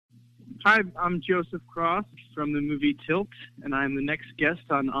Hi, I'm Joseph Cross from the movie Tilt, and I'm the next guest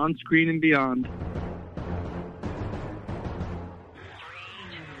on Screen and Beyond.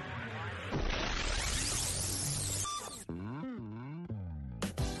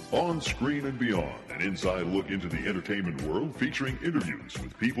 On Screen and Beyond, an inside look into the entertainment world featuring interviews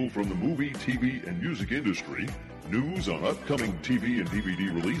with people from the movie, TV, and music industry, news on upcoming TV and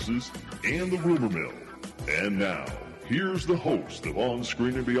DVD releases, and the rumor mill. And now, here's the host of On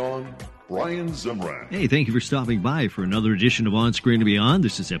Screen and Beyond, Brian Zemrak. Hey, thank you for stopping by for another edition of On Screen and Beyond.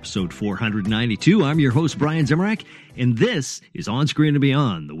 This is episode 492. I'm your host, Brian Zemrak, and this is On Screen and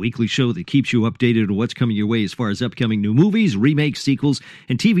Beyond, the weekly show that keeps you updated on what's coming your way as far as upcoming new movies, remakes, sequels,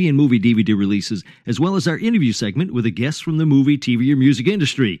 and TV and movie DVD releases, as well as our interview segment with a guest from the movie, TV, or music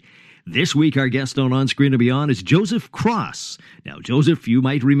industry. This week, our guest on Screen and Beyond is Joseph Cross. Now, Joseph, you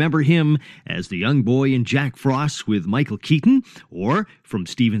might remember him as the young boy in Jack Frost with Michael Keaton, or from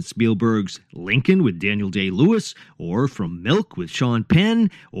Steven Spielberg's Lincoln with Daniel Day-Lewis, or from Milk with Sean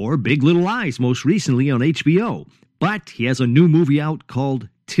Penn, or Big Little Lies most recently on HBO. But he has a new movie out called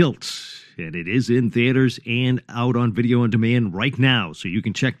Tilt, and it is in theaters and out on video on demand right now, so you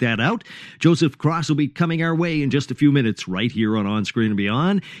can check that out. Joseph Cross will be coming our way in just a few minutes right here on Screen and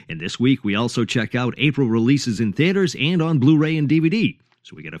Beyond, and this week we also check out April releases in theaters and on Blu-ray and DVD.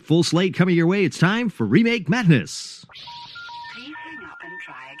 So we got a full slate coming your way. It's time for Remake Madness. Please hang up and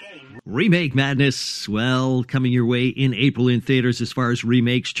try again. Remake Madness, well, coming your way in April in theaters as far as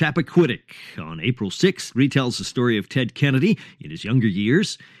remakes. Chappaquiddick on April 6th retells the story of Ted Kennedy in his younger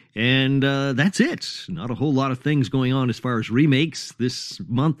years. And that's it. Not a whole lot of things going on as far as remakes this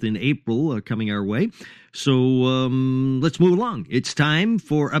month in April coming our way. So let's move along. It's time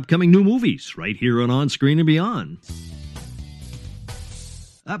for upcoming new movies right here on Screen and Beyond.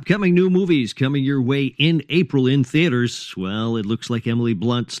 Upcoming new movies coming your way in April in theaters. Well, it looks like Emily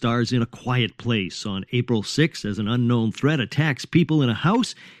Blunt stars in A Quiet Place on April 6th as an unknown threat attacks people in a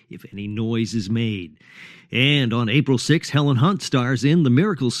house if any noise is made. And on April 6th, Helen Hunt stars in The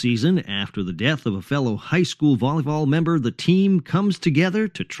Miracle Season. After the death of a fellow high school volleyball member, the team comes together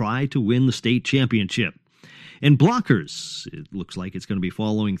to try to win the state championship. And Blockers, it looks like it's going to be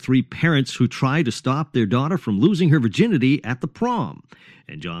following three parents who try to stop their daughter from losing her virginity at the prom.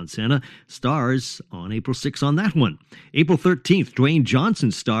 And John Cena stars on April 6th on that one. April 13th, Dwayne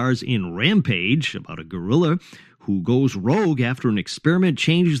Johnson stars in Rampage, about a gorilla who goes rogue after an experiment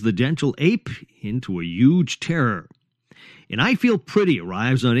changes the dental ape into a huge terror. And I Feel Pretty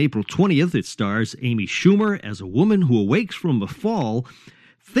arrives on April 20th. It stars Amy Schumer as a woman who awakes from a fall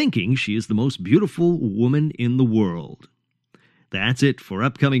thinking she is the most beautiful woman in the world. That's it for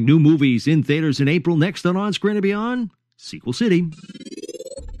upcoming new movies in theaters in April. Next on Screen and Beyond, Sequel City.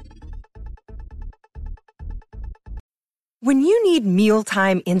 When you need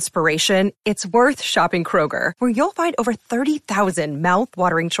mealtime inspiration, it's worth shopping Kroger, where you'll find over 30,000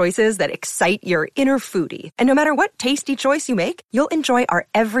 mouth-watering choices that excite your inner foodie. And no matter what tasty choice you make, you'll enjoy our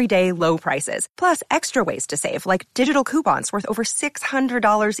everyday low prices, plus extra ways to save, like digital coupons worth over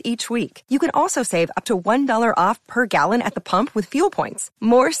 $600 each week. You can also save up to $1 off per gallon at the pump with fuel points.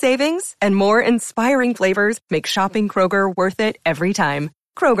 More savings and more inspiring flavors make shopping Kroger worth it every time.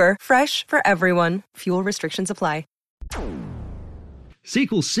 Kroger, fresh for everyone. Fuel restrictions apply.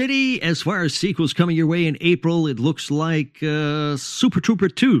 Sequel City, as far as sequels coming your way in April, it looks like Super Trooper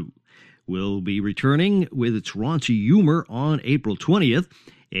 2 will be returning with its raunchy humor on April 20th.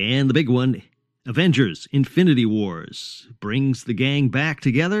 And the big one, Avengers Infinity Wars, brings the gang back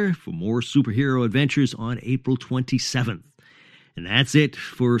together for more superhero adventures on April 27th. And that's it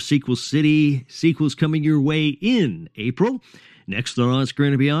for Sequel City. Sequels coming your way in April. Next on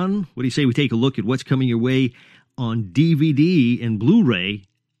Screen and Beyond, what do you say we take a look at what's coming your way on DVD and Blu-ray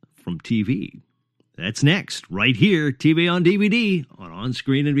from TV? That's next, right here, TV on DVD on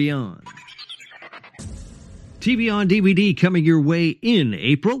Screen and Beyond. TV on DVD coming your way in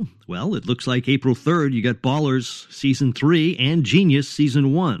April. Well, it looks like April 3rd, you got Ballers Season 3 and Genius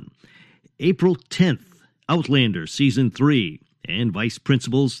Season 1. April 10th, Outlander Season 3 and Vice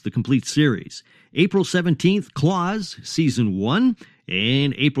Principals, the complete series. April 17th, Claws Season 1.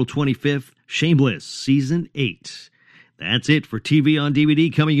 And April 25th, Shameless Season 8. That's it for TV on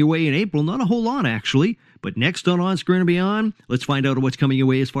DVD coming your way in April. Not a whole lot, actually. But next on Screen and Beyond, let's find out what's coming your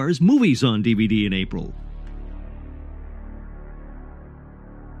way as far as movies on DVD in April.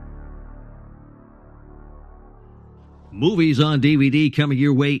 Movies on DVD coming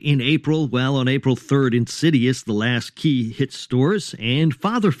your way in April. Well, on April 3rd, Insidious, The Last Key hits stores, and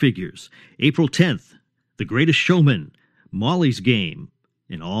Father Figures. April 10th, The Greatest Showman, Molly's Game,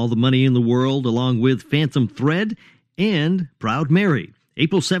 and All the Money in the World, along with Phantom Thread and Proud Mary.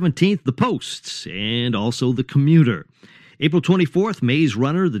 April 17th, The Post, and also The Commuter. April 24th, Maze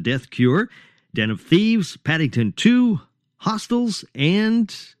Runner, The Death Cure, Den of Thieves, Paddington 2, Hostels,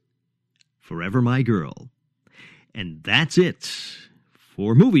 and Forever My Girl. And that's it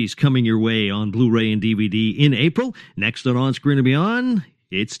for movies coming your way on Blu-ray and DVD in April. Next on Screen and Beyond,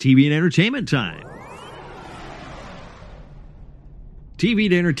 it's TV and entertainment time. TV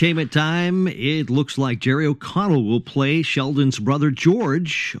and entertainment time. It looks like Jerry O'Connell will play Sheldon's brother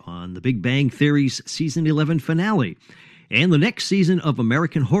George on The Big Bang Theory's Season 11 finale. And the next season of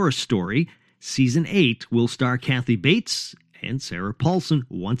American Horror Story, Season 8, will star Kathy Bates and Sarah Paulson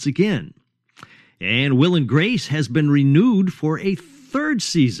once again. And Will and Grace has been renewed for a third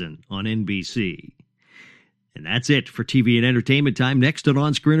season on NBC. And that's it for TV and entertainment time. Next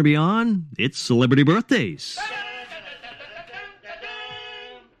on Screen and Beyond, it's Celebrity Birthdays.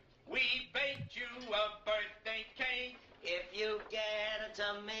 We baked you a birthday cake. If you get a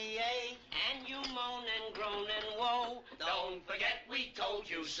tummy ache and you moan and groan and woe, don't forget we told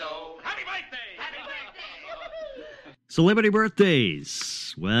you so. Happy birthday! Happy birthday! Celebrity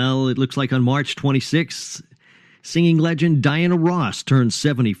birthdays. Well, it looks like on March 26th, singing legend Diana Ross turns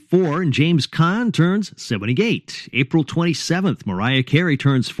 74 and James Caan turns 78. April 27th, Mariah Carey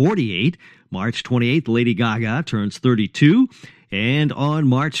turns 48. March 28th, Lady Gaga turns 32. And on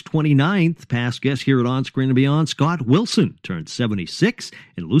March 29th, past guest here at On Screen and Beyond, Scott Wilson turns 76,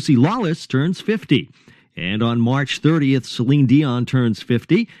 and Lucy Lawless turns 50. And on March 30th, Celine Dion turns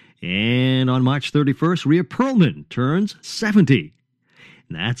 50. And on March 31st, Rhea Perlman turns 70.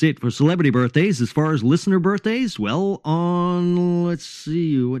 And that's it for celebrity birthdays. As far as listener birthdays, well, on, let's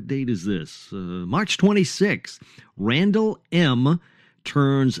see, what date is this? March 26th, Randall M.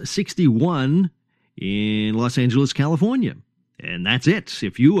 turns 61 in Los Angeles, California. And that's it.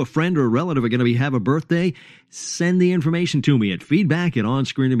 If you, a friend, or a relative are going to have a birthday, send the information to me at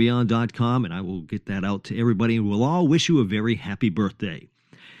feedback@onscreenandbeyond.com, and I will get that out to everybody, and we'll all wish you a very happy birthday.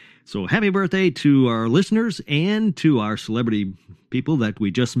 So happy birthday to our listeners and to our celebrity people that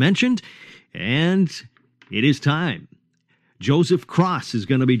we just mentioned. And it is time. Joseph Cross is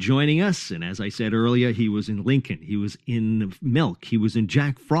going to be joining us. And as I said earlier, he was in Lincoln. He was in Milk. He was in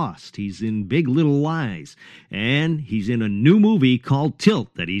Jack Frost. He's in Big Little Lies. And he's in a new movie called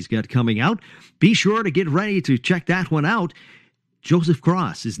Tilt that he's got coming out. Be sure to get ready to check that one out. Joseph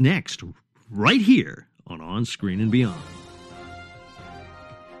Cross is next, right here on Screen and Beyond.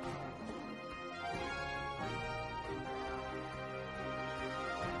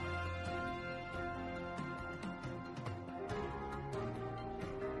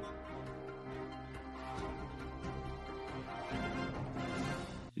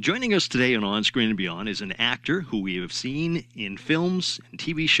 Joining us today on Screen and Beyond is an actor who we have seen in films and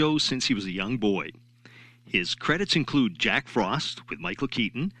TV shows since he was a young boy. His credits include Jack Frost with Michael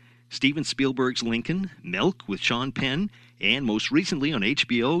Keaton, Steven Spielberg's Lincoln, Milk with Sean Penn, and most recently on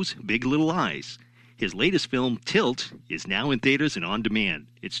HBO's Big Little Lies. His latest film, Tilt, is now in theaters and on demand.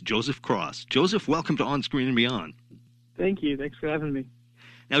 It's Joseph Cross. Joseph, welcome to On Screen and Beyond. Thank you. Thanks for having me.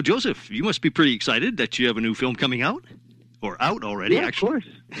 Now, Joseph, you must be pretty excited that you have a new film coming out? Or out already, yeah, actually. Of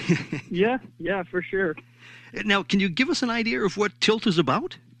course. yeah, for sure. Now, can you give us an idea of what Tilt is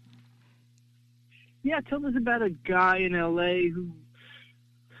about? Yeah, Tilt is about a guy in L.A. who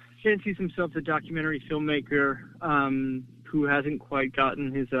fancies himself a documentary filmmaker who hasn't quite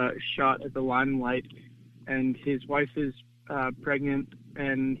gotten his shot at the limelight. And his wife is pregnant,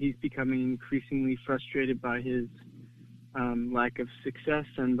 and he's becoming increasingly frustrated by his lack of success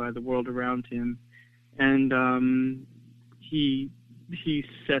and by the world around him. And he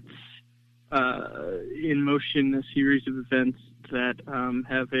sets in motion a series of events that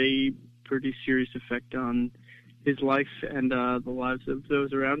have a pretty serious effect on his life and the lives of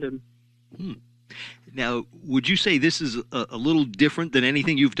those around him. Now, would you say this is a little different than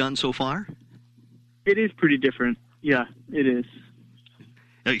anything you've done so far? It is pretty different. Yeah, it is.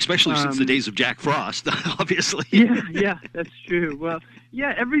 Especially since the days of Jack Frost, obviously. Yeah, that's true. Well,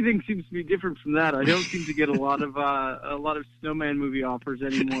 yeah, everything seems to be different from that. I don't seem to get a lot of Snowman movie offers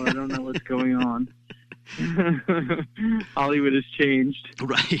anymore. I don't know what's going on. Hollywood has changed.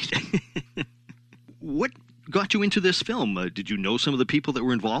 Right. What got you into this film? Did you know some of the people that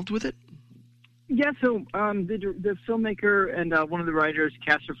were involved with it? Yeah, so the filmmaker and one of the writers,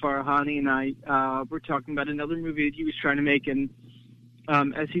 Kasser Farahani, and I were talking about another movie that he was trying to make, and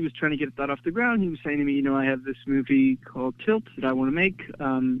as he was trying to get that off the ground, he was saying to me, I have this movie called Tilt that I want to make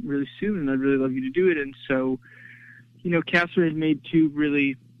really soon, and I'd really love you to do it. And so, Kasser had made two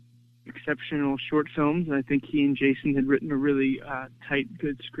really exceptional short films, and I think he and Jason had written a really tight,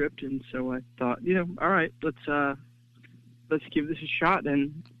 good script. And so I thought, all right, let's give this a shot,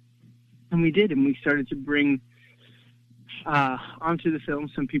 and we did, and we started to bring onto the film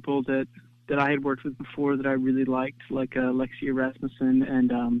some people that I had worked with before that I really liked, like Lexia Rasmussen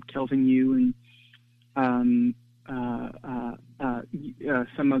and Kelvin Yu and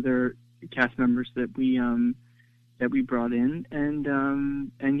some other cast members that we brought in,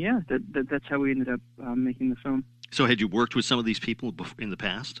 and yeah, that's how we ended up making the film. So had you worked with some of these people in the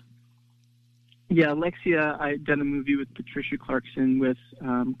past? Yeah, Lexia, I'd done a movie with Patricia Clarkson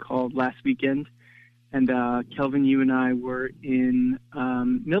called Last Weekend, and Kelvin Yu and I were in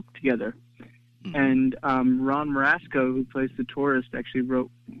Milk together. Mm-hmm. And Ron Marasco, who plays the tourist, actually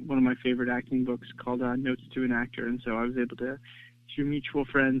wrote one of my favorite acting books called Notes to an Actor, and so I was able to, through mutual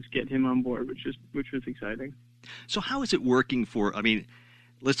friends, get him on board, which was exciting. So how is it working for, I mean,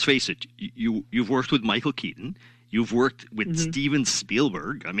 let's face it, you've worked with Michael Keaton, you've worked with mm-hmm. Steven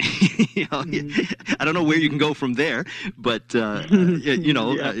Spielberg. I mean, mm-hmm. I don't know where you can go from there, but, yeah.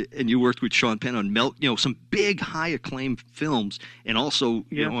 And you worked with Sean Penn on Milk, some big, high acclaimed films, and also,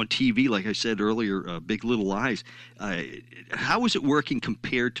 on TV, like I said earlier, Big Little Lies. How is it working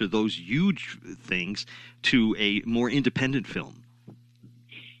compared to those huge things to a more independent film?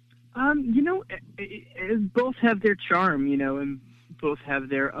 Both have their charm, and both have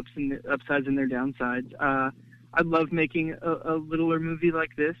their upsides and their downsides. I love making a littler movie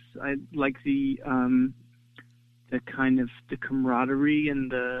like this. I like the kind of the camaraderie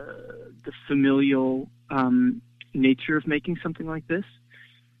and the familial nature of making something like this.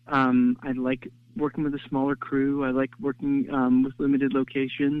 I like working with a smaller crew. I like working with limited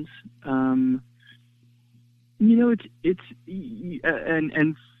locations. And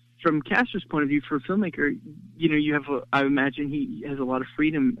from Castor's point of view, for a filmmaker, I imagine he has a lot of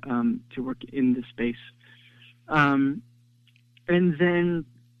freedom to work in this space. And then,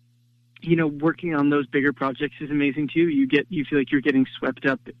 working on those bigger projects is amazing too. You feel like you're getting swept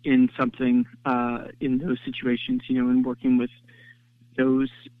up in something in those situations, and working with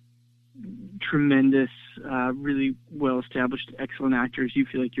those tremendous, really well-established, excellent actors. You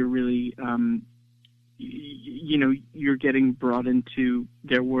feel like you're really, you're getting brought into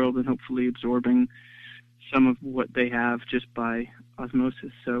their world and hopefully absorbing some of what they have just by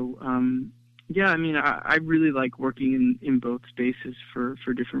osmosis. So, yeah, I mean, I really like working in both spaces for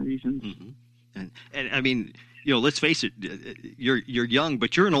different reasons. Mm-hmm. And I mean, let's face it, you're young,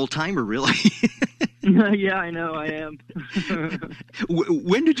 but you're an old timer, really. Yeah, I know, I am.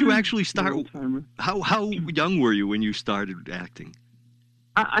 When did you actually start? How young were you when you started acting?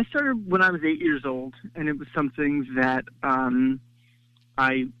 I started when I was 8 years old, and it was something that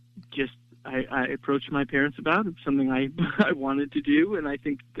I approached my parents about. It's something I wanted to do, and I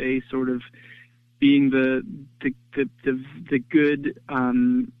think they sort of, being the good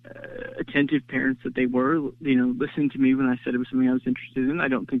attentive parents that they were, listened to me when I said it was something I was interested in. I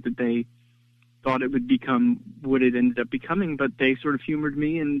don't think that they thought it would become what it ended up becoming, but they sort of humored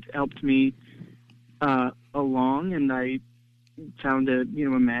me and helped me along, and I found a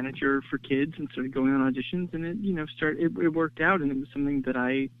manager for kids and started going on auditions, and it worked out, and it was something that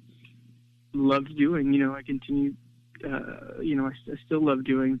I loved doing. I continued, I still love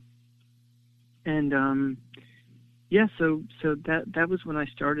doing. And, so that was when I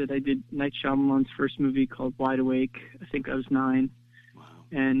started. I did Night Shyamalan's first movie called Wide Awake. I think I was 9. Wow.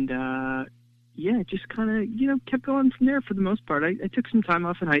 And, it just kind of, kept going from there for the most part. I took some time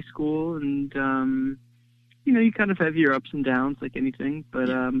off in high school, and, you kind of have your ups and downs like anything, but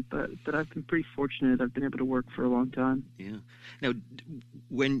I've been pretty fortunate. I've been able to work for a long time. Yeah. Now,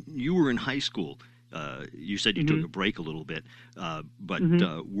 when you were in high school, you said you mm-hmm. took a break a little bit, but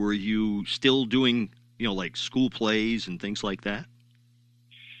mm-hmm. Were you still doing, like school plays and things like that?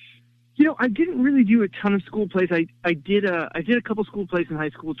 I didn't really do a ton of school plays. I did a couple school plays in high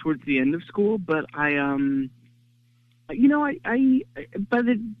school towards the end of school, but I by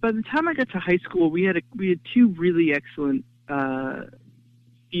the time I got to high school, we had 2 really excellent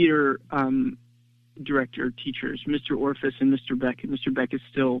theater director teachers, Mr. Orphis and Mr. Beck. And Mr. Beck is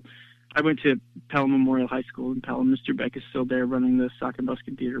still, I went to Pelham Memorial High School in Pelham. Mr. Beck is still there running the Sock and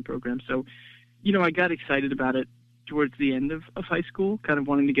Buskin Theater program. So, I got excited about it towards the end of high school, kind of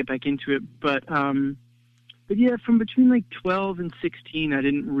wanting to get back into it. But yeah, from between like 12 and 16, I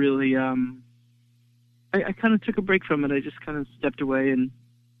didn't really, I kind of took a break from it. I just kind of stepped away and,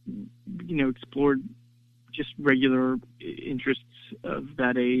 explored just regular interests of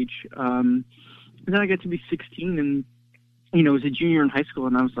that age. And then I got to be 16 and, I was a junior in high school,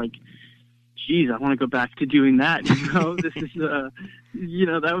 and I was like, geez, I want to go back to doing that. This is, that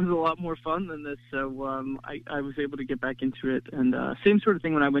was a lot more fun than this. So I was able to get back into it. And same sort of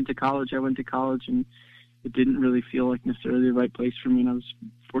thing when I went to college. I went to college and it didn't really feel like necessarily the right place for me. And I was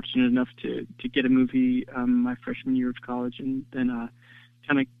fortunate enough to get a movie my freshman year of college, and then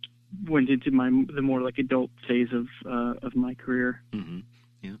kind of went into the more like adult phase of my career. Mm-hmm.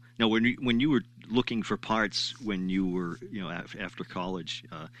 Yeah. Now, when you were looking for parts when you were after college,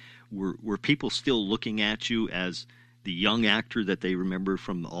 were people still looking at you as the young actor that they remember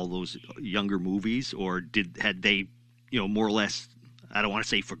from all those younger movies, or had they more or less, I don't want to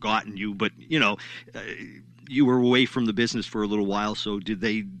say forgotten you, but you were away from the business for a little while, so did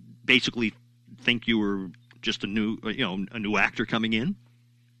they basically think you were just a new actor coming in?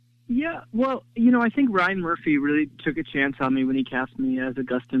 Yeah, well, I think Ryan Murphy really took a chance on me when he cast me as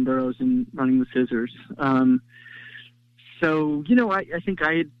Augustin Burroughs in Running with Scissors. So, I think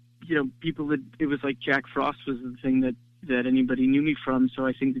I had, people that, it was like Jack Frost was the thing that anybody knew me from. So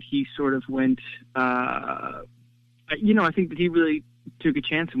I think that he sort of went, I think that he really took a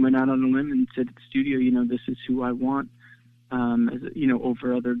chance and went out on a limb and said to the studio, this is who I want, as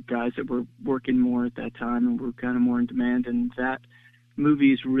over other guys that were working more at that time and were kind of more in demand. And that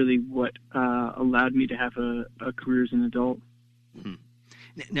movie is really what allowed me to have a career as an adult. Hmm.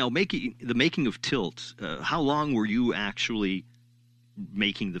 Now, the making of Tilt, how long were you actually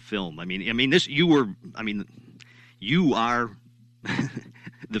making the film? You are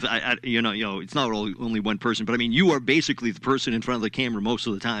it's not only one person, but you are basically the person in front of the camera most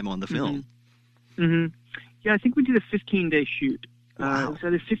of the time on the film. Mm-hmm. Mm-hmm. Yeah, I think we did a 15-day shoot. Wow. It was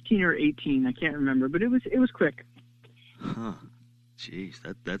either 15 or 18, I can't remember, but it was quick. Huh. Jeez,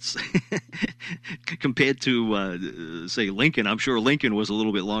 that's compared to say Lincoln. I'm sure Lincoln was a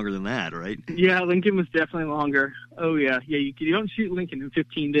little bit longer than that, right? Yeah, Lincoln was definitely longer. Oh yeah. You don't shoot Lincoln in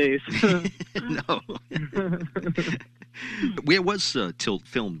 15 days. No. Where was Tilt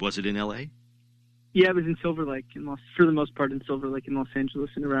filmed? Was it in L.A.? Yeah, it was in Silver Lake, for the most part in Silver Lake in Los Angeles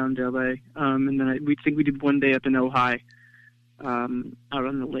and around L.A. And then we did one day up in Ojai, out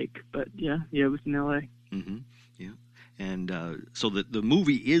on the lake. But yeah, it was in L.A. Mm-hmm. Yeah. And so the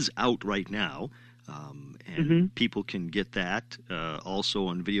movie is out right now, and mm-hmm. people can get that also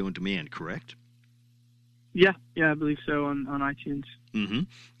on video on demand, correct? Yeah, I believe so on iTunes. Mm-hmm.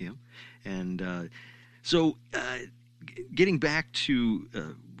 Yeah, and so getting back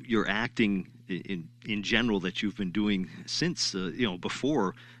to your acting in general that you've been doing since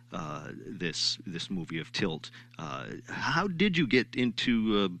before this movie of Tilt, how did you get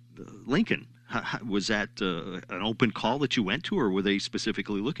into Lincoln? Was that an open call that you went to, or were they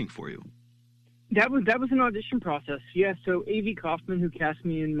specifically looking for you? That was an audition process. Yeah. So A.V. Kaufman, who cast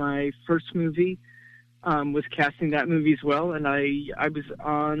me in my first movie, was casting that movie as well, and I was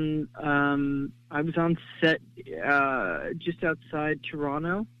on set just outside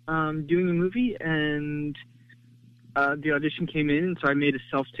Toronto doing a movie, and the audition came in, and so I made a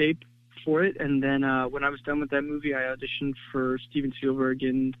self-tape for it, and then when I was done with that movie, I auditioned for Steven Spielberg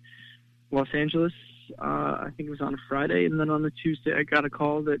in Los Angeles. I think it was on a Friday, and then on the Tuesday I got a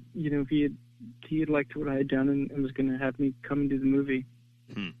call that he had liked what I had done and was going to have me come and do the movie.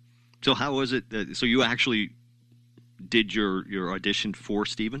 Hmm. So how was it? So you actually did your audition for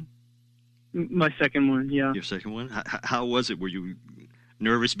Steven? My second one, yeah. Your second one? How was it? Were you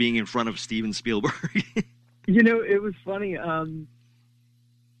nervous being in front of Steven Spielberg? It was funny.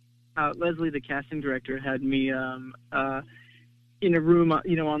 Leslie, the casting director, had me in a room,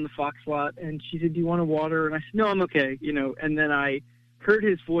 on the Fox lot, and she said, "Do you want a water?" And I said, "No, I'm okay." And then I heard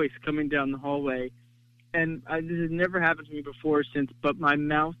his voice coming down the hallway, and this has never happened to me before but my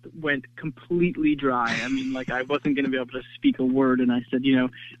mouth went completely dry. I wasn't going to be able to speak a word, and I said,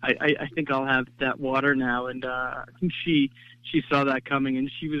 I think I'll have that water now. And I think she saw that coming,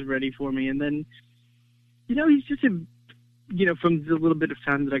 and she was ready for me. And then, he's just from the little bit of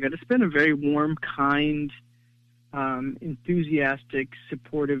time that I got to spend, a very warm, kind, enthusiastic,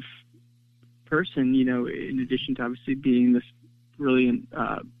 supportive person, in addition to obviously being this brilliant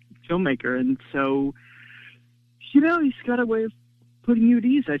filmmaker. And so, he's got a way of putting you at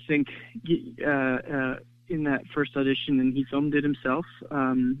ease, I think, in that first audition. And he filmed it himself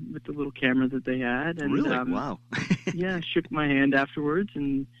with the little camera that they had. And, really? Wow. yeah, shook my hand afterwards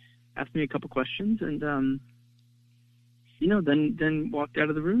and asked me a couple questions, and then walked out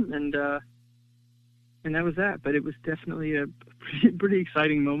of the room, and that was that. But it was definitely a pretty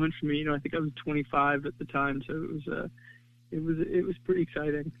exciting moment for me. I think I was 25 at the time, so it was pretty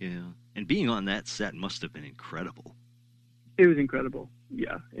exciting. Yeah, and being on that set must have been incredible. It was incredible.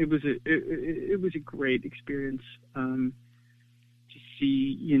 Yeah, it was a great experience to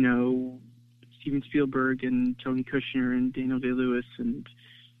see Steven Spielberg and Tony Kushner and Daniel Day-Lewis and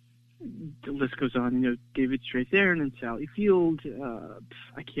the list goes on. David Strathairn and Sally Field.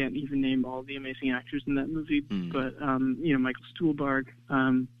 I can't even name all the amazing actors in that movie, but Michael Stuhlbarg.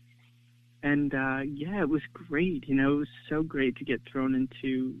 It was great. It was so great to get thrown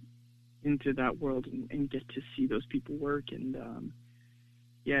into that world and get to see those people work. And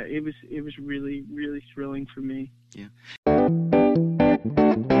it was really, really thrilling for me. Yeah.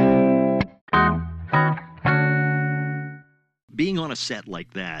 Being on a set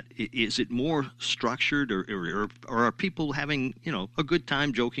like that, is it more structured, or are people having, a good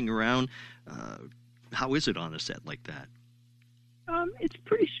time joking around? How is it on a set like that? It's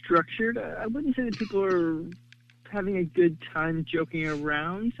pretty structured. I wouldn't say that people are having a good time joking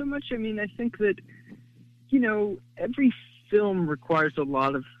around so much. I mean, I think that, every film requires a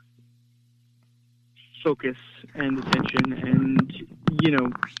lot of focus and attention and,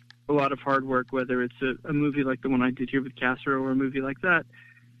 a lot of hard work, whether it's a movie like the one I did here with Castro or a movie like that.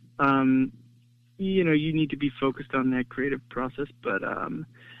 You need to be focused on that creative process. But,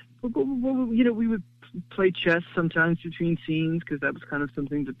 we would play chess sometimes between scenes because that was kind of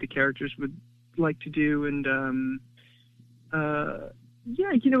something that the characters would like to do. And, but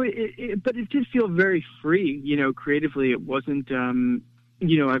it did feel very free, creatively. It wasn't, everybody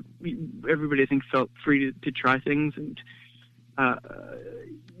I think felt free to try things and,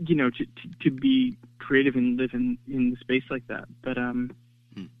 to be creative and live in the space like that. But it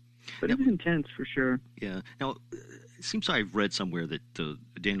was intense for sure. Yeah. Now, it seems I've read somewhere that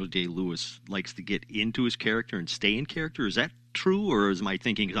Daniel Day-Lewis likes to get into his character and stay in character. Is that true, or am I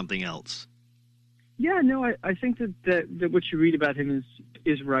thinking something else? Yeah, no, I think that what you read about him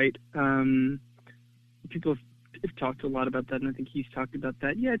is right. People have talked a lot about that, and I think he's talked about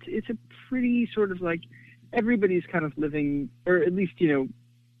that. Yeah, it's a pretty sort of like everybody's kind of living, or at least,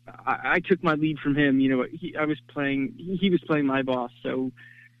 I took my lead from him. He was playing my boss, so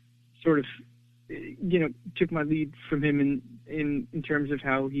sort of, took my lead from him in terms of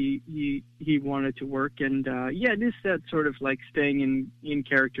how he wanted to work. And it is that sort of like staying in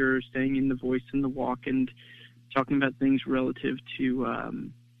character, staying in the voice and the walk, and talking about things relative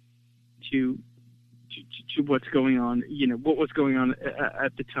to what's going on, what was going on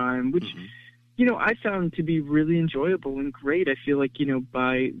at the time, which I found to be really enjoyable and great. I feel like,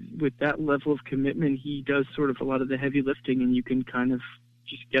 with that level of commitment, he does sort of a lot of the heavy lifting, and you can kind of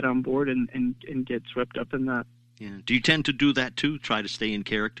just get on board and get swept up in that. Yeah. Do you tend to do that too? Try to stay in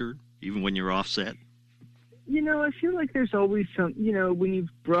character, even when you're offset? I feel like there's always some, when you've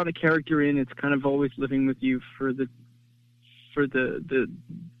brought a character in, it's kind of always living with you for the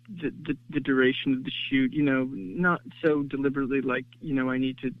duration of the shoot, not so deliberately like, I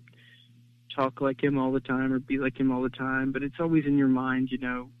need to talk like him all the time or be like him all the time, but it's always in your mind,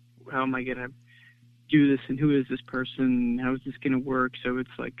 how am I going to do this, and who is this person, how is this going to work? So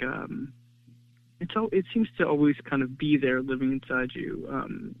it's like, it seems to always kind of be there living inside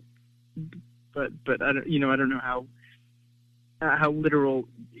you. But I don't know how literal,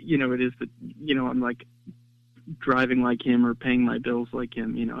 it is that, I'm like driving like him or paying my bills like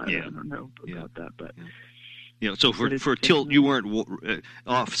him, I don't know about that, but so for Tilt, you weren't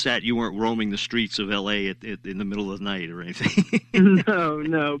offset. You weren't roaming the streets of L.A. in the middle of the night or anything.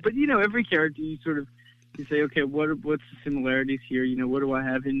 No. But every character you sort of say, okay, what's the similarities here? What do I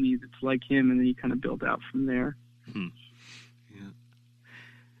have in me that's like him, and then you kind of build out from there. Yeah.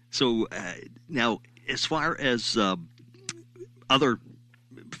 So now, as far as other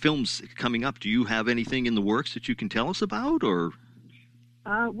films coming up, do you have anything in the works that you can tell us about, or?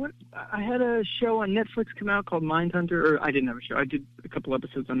 I had a show on Netflix come out called Mindhunter, or I didn't have a show. I did a couple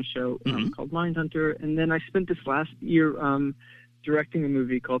episodes on a show called Mindhunter, and then I spent this last year directing a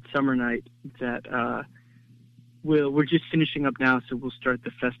movie called Summer Night that we're just finishing up now, so we'll start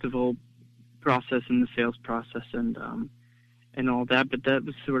the festival process and the sales process and all that. But that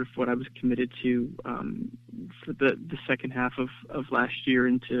was sort of what I was committed to for the second half of last year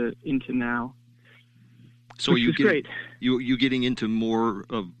into now. So which is great. You getting into more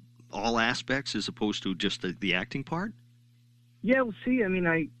of all aspects as opposed to just the acting part? Yeah, we'll see. I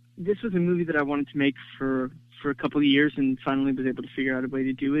mean, this was a movie that I wanted to make for a couple of years, and finally was able to figure out a way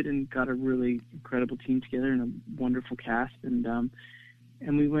to do it, and got a really incredible team together and a wonderful cast, and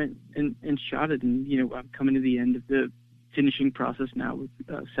we went and shot it, and I'm coming to the end of the finishing process now with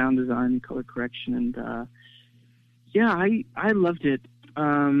sound design and color correction, and I loved it.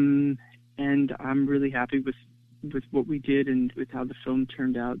 And I'm really happy with what we did and with how the film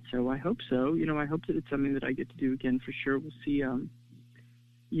turned out. So I hope so. I hope that it's something that I get to do again for sure. We'll see. I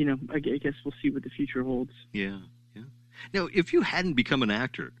guess we'll see what the future holds. Yeah. Now, if you hadn't become an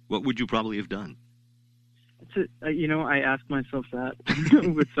actor, what would you probably have done? That's I ask myself that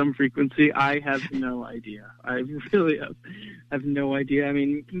with some frequency. I have no idea. I really have no idea. I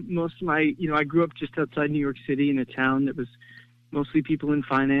mean, most of my, I grew up just outside New York City in a town that was mostly people in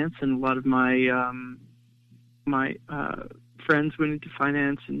finance, and a lot of my friends went into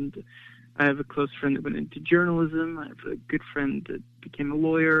finance, and I have a close friend that went into journalism. I have a good friend that became a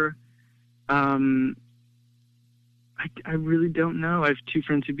lawyer. I really don't know. I have two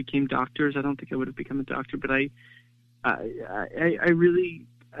friends who became doctors. I don't think I would have become a doctor, but I really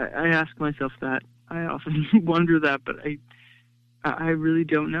ask myself that. I often wonder that, but I really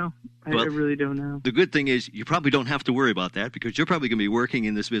don't know. I really don't know. The good thing is you probably don't have to worry about that because you're probably going to be working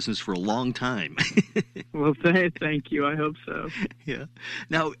in this business for a long time. Well, thank you. I hope so. Yeah.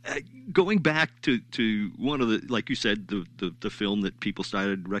 Now, going back to one of the, like you said, the film that people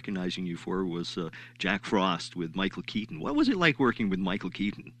started recognizing you for was Jack Frost with Michael Keaton. What was it like working with Michael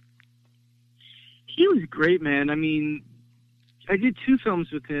Keaton? He was great, man. I mean, I did 2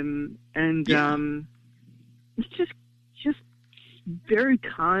 films with him, and it's just very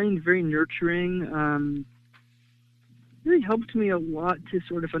kind, very nurturing. Really helped me a lot to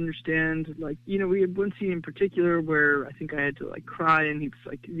sort of understand, like, we had one scene in particular where I think I had to like cry, and he was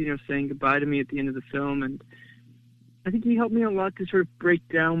like, saying goodbye to me at the end of the film, and I think he helped me a lot to sort of break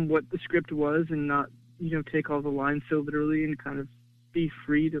down what the script was and not, take all the lines so literally and kind of be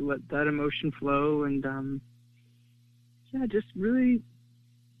free to let that emotion flow. And just really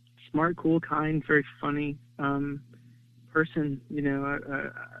smart, cool, kind, very funny person. I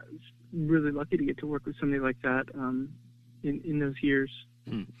was really lucky to get to work with somebody like that in those years.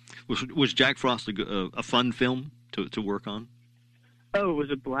 Was Jack Frost a fun film to work on? Oh, it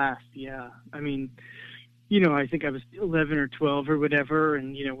was a blast. Yeah, I mean, I think I was 11 or 12 or whatever,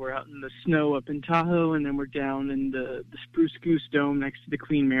 and we're out in the snow up in Tahoe, and then we're down in the Spruce Goose Dome next to the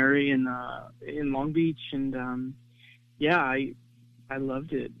Queen Mary in Long Beach, and I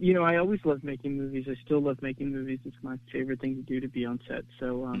loved it. I always loved making movies. I still love making movies. It's my favorite thing to do, to be on set.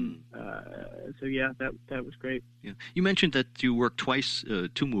 So, that was great. Yeah, you mentioned that you worked twice, 2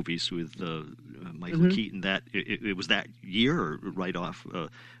 movies with Michael Keaton. That it was that year or right off.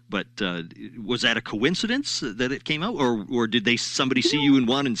 But was that a coincidence that it came out, or did somebody see you in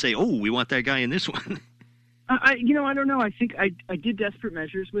one and say, "Oh, we want that guy in this one"? I don't know. I think I did Desperate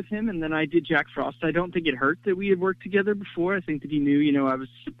Measures with him, and then I did Jack Frost. I don't think it hurt that we had worked together before. I think that he knew, I was,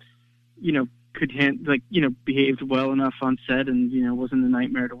 behaved well enough on set, and wasn't a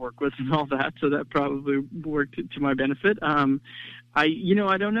nightmare to work with and all that. So that probably worked to my benefit. I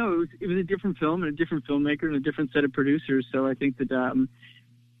don't know. It was a different film and a different filmmaker and a different set of producers. So I think that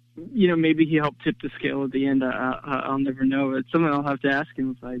maybe he helped tip the scale at the end. I'll never know. It's something I'll have to ask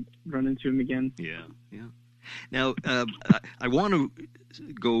him if I run into him again. Yeah. Now, I want to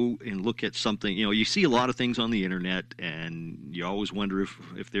go and look at something. You see a lot of things on the internet, and you always wonder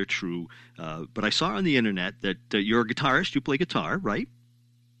if they're true. But I saw on the internet that you're a guitarist. You play guitar, right?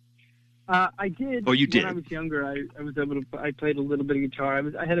 I did. Oh, you did? When I was younger, I was able to. I played a little bit of guitar.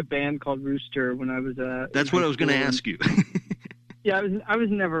 I had a band called Rooster when I was. That's what I was going to ask you. Yeah, I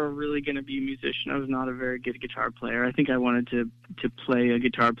was never really going to be a musician. I was not a very good guitar player. I think I wanted to play a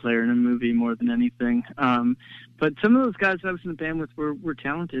guitar player in a movie more than anything. But some of those guys I was in the band with were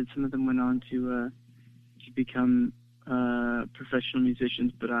talented. Some of them went on to become professional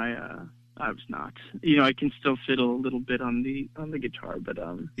musicians, but I was not. I can still fiddle a little bit on the guitar, but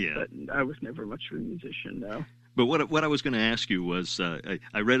I was never much of a musician, no. But what I was going to ask you was,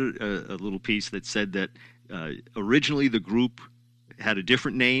 I read a little piece that said that originally the group had a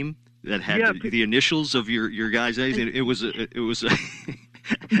different name that had the initials of your guys' names. It was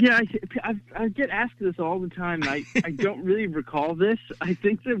Yeah, I get asked this all the time. I don't really recall this. I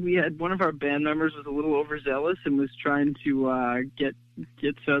think that we had one of our band members was a little overzealous and was trying to get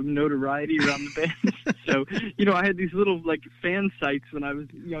some notoriety around the band. So, I had these little fan sites when I was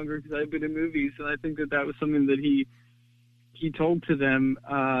younger because I had been in movies, and I think that was something that he told to them.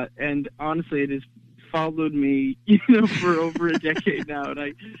 And honestly, it has followed me, for over a decade now, and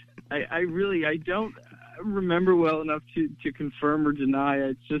I don't remember well enough to confirm or deny.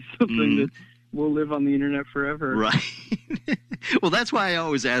 It's just something that will live on the internet forever. Right. Well, that's why I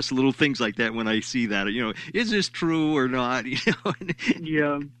always ask little things like that when I see that. Is this true or not?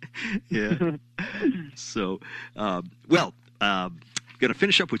 Yeah. Yeah. So, going to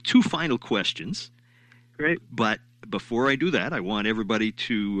finish up with 2 final questions. Great. But before I do that, I want everybody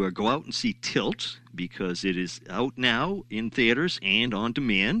to go out and see Tilt, because it is out now in theaters and on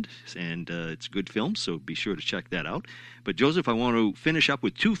demand, and it's a good film, so be sure to check that out. But Joseph, I want to finish up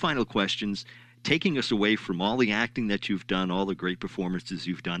with 2 final questions. taking us away from all the acting that you've done, all the great performances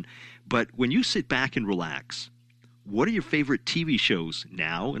you've done. But when you sit back and relax, what are your favorite TV shows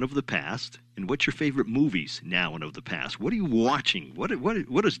now and of the past? And what's your favorite movies now and of the past? What are you watching? What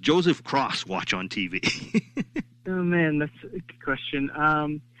does Joseph Cross watch on TV? Oh, man, that's a good question.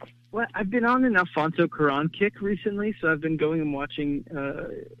 Well, I've been on an Alfonso Cuarón kick recently, so I've been going and watching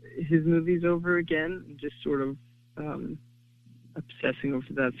his movies over again, and just sort of obsessing over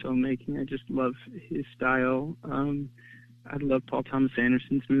that filmmaking. I just love his style. I love Paul Thomas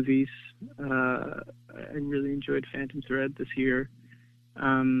Anderson's movies. I really enjoyed Phantom Thread this year.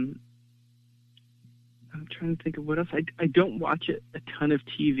 I'm trying to think of what else. I don't watch a ton of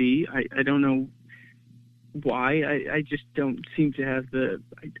TV. I don't know why. I just don't seem to have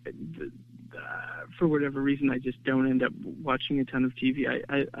for whatever reason, I just don't end up watching a ton of TV.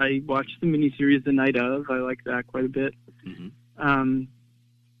 I watch the miniseries The Night Of. I like that quite a bit. Mm-hmm.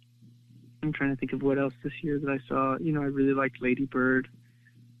 I'm trying to think of what else this year that I saw. You know, I really liked Lady Bird.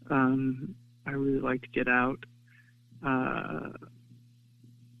 I really liked Get Out. I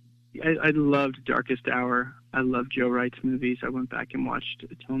loved Darkest Hour. I loved Joe Wright's movies. I went back and watched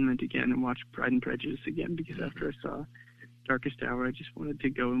Atonement again and watched Pride and Prejudice again, because after I saw Darkest Hour, I just wanted to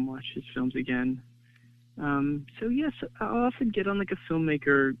go and watch his films again. So yes, I'll often get on like a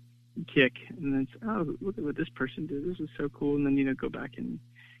filmmaker kick, and then oh, look at what this person did. This is so cool. And then, you know, go back and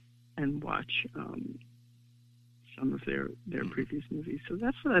watch some of their previous movies. So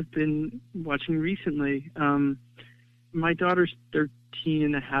that's what I've been watching recently. My daughter's 13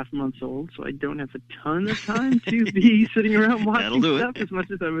 and a half months old, so I don't have a ton of time to be sitting around watching stuff as much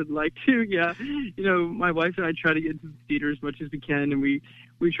as I would like to. Yeah, you know, my wife and I try to get to the theater as much as we can, and we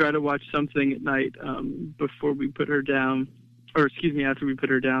try to watch something at night before we put her down, or excuse me, after we put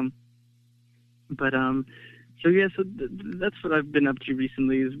her down. But so yeah, so that's what I've been up to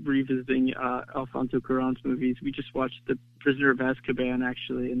recently, is revisiting Alfonso Cuarón's movies. We just watched The Prisoner of Azkaban,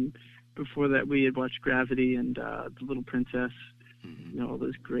 actually, and before that we had watched Gravity and The Little Princess. You know, all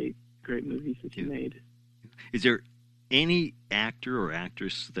those great movies that he made. Is there any actor or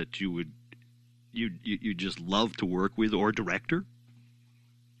actress that you just love to work with, or director?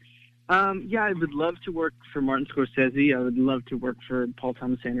 Yeah, I would love to work for Martin Scorsese. I would love to work for Paul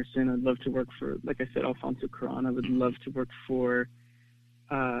Thomas Anderson. I'd love to work for, like I said, Alfonso Cuarón. I would love to work for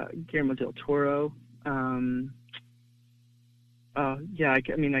Guillermo del Toro. Yeah, I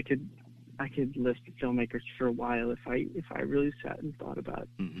mean, I could list filmmakers for a while if I really sat and thought about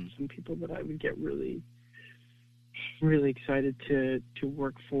some people that I would get really, really excited to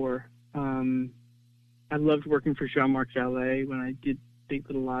work for. I loved working for Jean-Marc Vallée when I did Big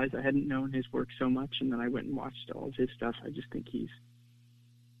Little Lies. I hadn't known his work so much, and then I went and watched all of his stuff. I just think he's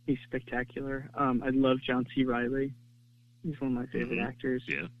spectacular. I love John C. Reilly. He's one of my favorite actors.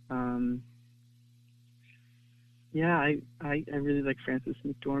 Yeah. Yeah, I really like Frances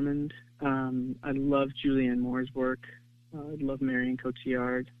McDormand. I love Julianne Moore's work. I love Marion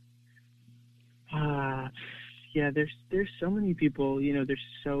Cotillard. Yeah, there's so many people. You know, there's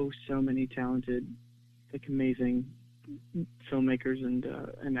so many talented, like, amazing filmmakers and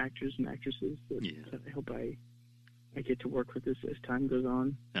actors and actresses that I hope I get to work with as time goes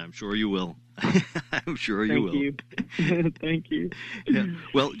on. I'm sure you will. I'm sure you will. Thank you. Thank you. Yeah.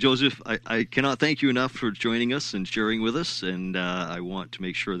 Well, Joseph, I cannot thank you enough for joining us and sharing with us, and I want to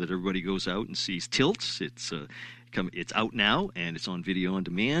make sure that everybody goes out and sees Tilt. It's out now, and it's on video on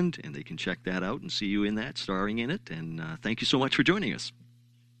demand, and they can check that out and see you in that, starring in it. And thank you so much for joining us.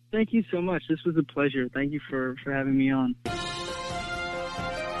 Thank you so much. This was a pleasure. Thank you for having me on.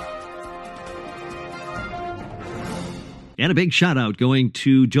 And a big shout-out going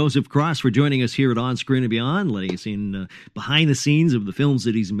to Joseph Cross for joining us here at On Screen and Beyond, letting us in behind the scenes of the films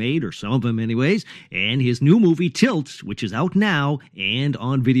that he's made, or some of them anyways, and his new movie, Tilt, which is out now and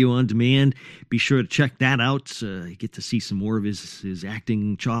on video on demand. Be sure to check that out. You get to see some more of his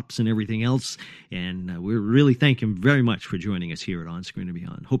acting chops and everything else, and we really thank him very much for joining us here at On Screen and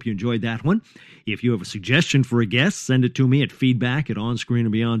Beyond. Hope you enjoyed that one. If you have a suggestion for a guest, send it to me at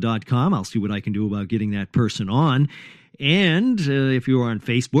feedback@onscreenandbeyond.com. I'll see what I can do about getting that person on. And if you are on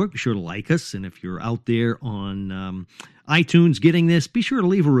Facebook, be sure to like us. And if you're out there on iTunes getting this, be sure to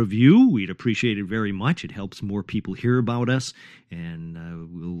leave a review. We'd appreciate it very much. It helps more people hear about us.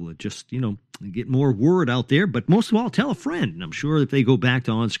 And we'll just, get more word out there. But most of all, tell a friend. And I'm sure if they go back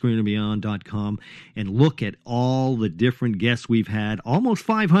to onscreenandbeyond.com and look at all the different guests we've had, almost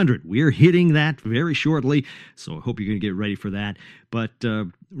 500. We're hitting that very shortly. So I hope you're going to get ready for that. But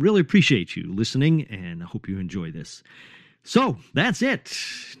really appreciate you listening, and I hope you enjoy this. So that's it.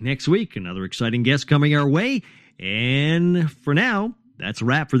 Next week, another exciting guest coming our way. And for now, That's a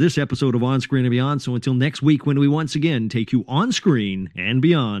wrap for this episode of On Screen and Beyond. So until next week when we once again take you on screen and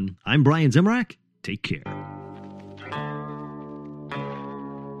beyond, I'm Brian Zemrak. Take care.